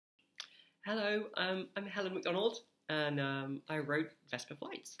Hello, I'm Helen Macdonald, and I wrote Vesper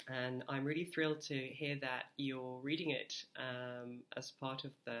Flights, and I'm really thrilled to hear that you're reading it as part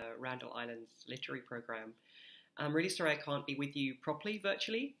of the Randall Islands literary program. I'm really sorry I can't be with you properly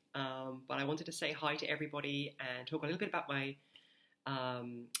virtually, but I wanted to say hi to everybody and talk a little bit about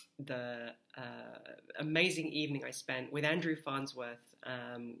um, the amazing evening I spent with Andrew Farnsworth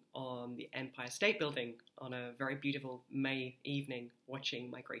on the Empire State Building on a very beautiful May evening watching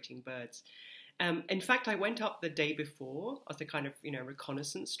migrating birds. In fact, I went up the day before as a kind of,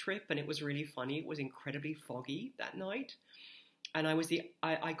 reconnaissance trip, and it was really funny. It was incredibly foggy that night. And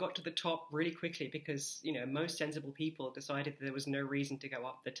I got to the top really quickly because, most sensible people decided that there was no reason to go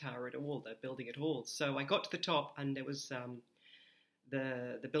up the tower at all, the building at all. So I got to the top, and there was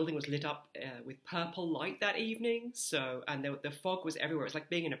the building was lit up with purple light that evening. So, and the fog was everywhere. It was like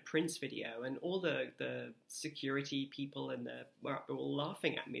being in a Prince video, and all the security people were all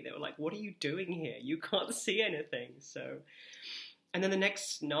laughing at me. They were like, "What are you doing here? You can't see anything." So, and then the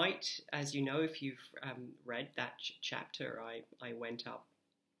next night, as you know, if you've read that chapter, I went up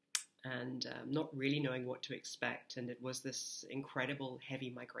and not really knowing what to expect, and it was this incredible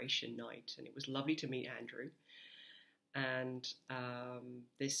heavy migration night, and it was lovely to meet Andrew. And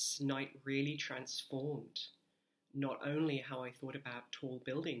this night really transformed not only how I thought about tall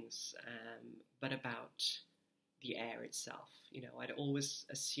buildings, but about the air itself. I'd always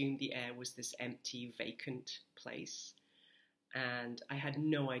assumed the air was this empty, vacant place, and I had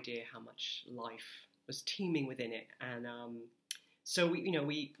no idea how much life was teeming within it. And so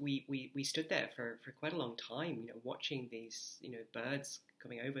we stood there for quite a long time, watching these birds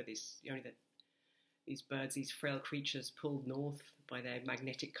coming over these birds, these frail creatures pulled north by their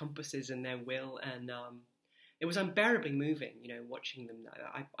magnetic compasses and their will, and it was unbearably moving, watching them.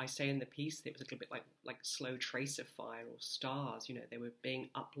 I say in the piece that it was a little bit like a slow trace of fire or stars. They were being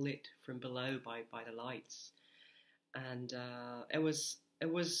uplit from below by the lights, and it was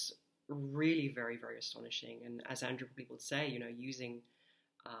really very, very astonishing. And as Andrew probably would say, using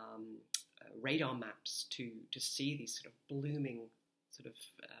radar maps to see these sort of blooming sort of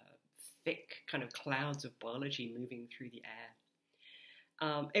thick kind of clouds of biology moving through the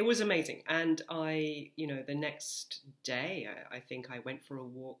air. It was amazing. And the next day, I think I went for a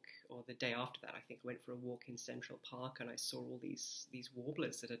walk, or the day after that, I think I went for a walk in Central Park, and I saw all these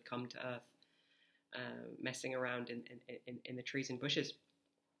warblers that had come to Earth, messing around in the trees and bushes.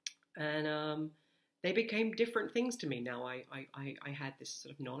 And they became different things to me. Now I had this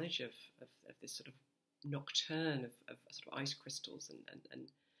sort of knowledge of this sort of nocturne of sort of ice crystals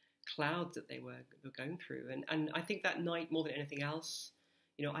and clouds that they were going through. And I think that night, more than anything else,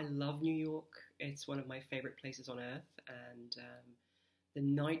 I love New York. It's one of my favorite places on earth. And the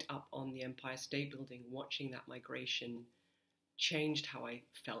night up on the Empire State Building, watching that migration, changed how I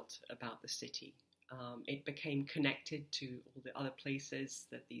felt about the city. It became connected to all the other places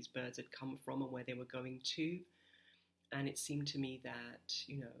that these birds had come from and where they were going to. And it seemed to me that,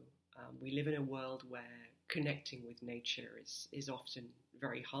 we live in a world where connecting with nature is often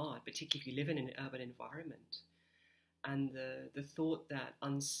very hard, particularly if you live in an urban environment. And the thought that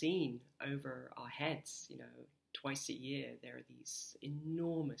unseen over our heads, twice a year, there are these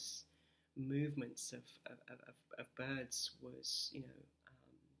enormous movements of birds was,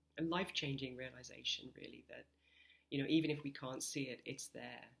 a life-changing realization, really, that, even if we can't see it, it's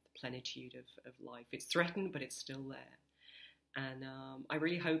there, the plenitude of life. It's threatened, but it's still there. And I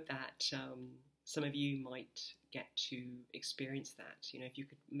really hope that some of you might get to experience that. If you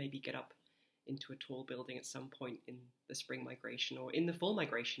could maybe get up into a tall building at some point in the spring migration or in the fall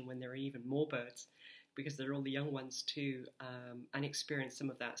migration when there are even more birds, because there are all the young ones too, and experience some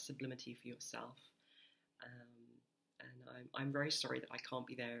of that sublimity for yourself. And I'm very sorry that I can't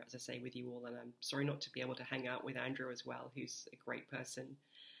be there, as I say, with you all, and I'm sorry not to be able to hang out with Andrew as well, who's a great person.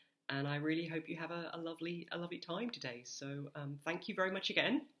 And I really hope you have a lovely time today. So thank you very much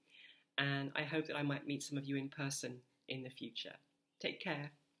again. And I hope that I might meet some of you in person in the future. Take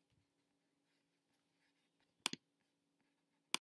care.